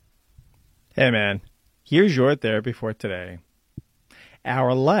Hey, man, here's your therapy for today.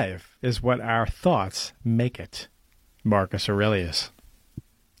 Our life is what our thoughts make it. Marcus Aurelius.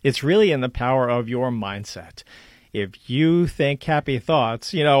 It's really in the power of your mindset. If you think happy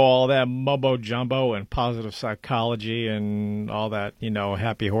thoughts, all that mumbo jumbo and positive psychology and all that,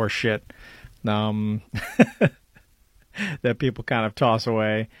 happy horse shit that people kind of toss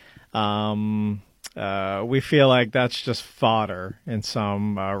away, we feel like that's just fodder in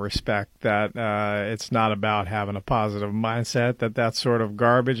some respect, that it's not about having a positive mindset, that's sort of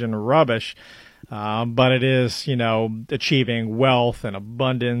garbage and rubbish. But it is, achieving wealth and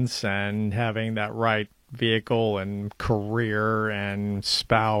abundance and having that right vehicle and career and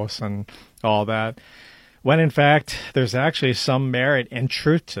spouse and all that. When in fact, there's actually some merit and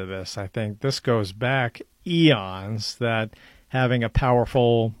truth to this. I think this goes back eons, that having a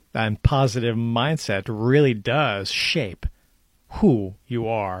powerful and positive mindset really does shape who you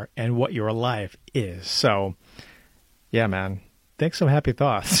are and what your life is. So, yeah, man, think some happy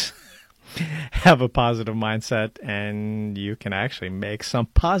thoughts. Have a positive mindset, and you can actually make some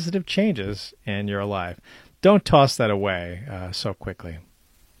positive changes in your life. Don't toss that away so quickly.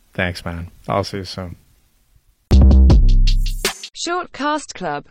 Thanks, man. I'll see you soon. Shortcast Club.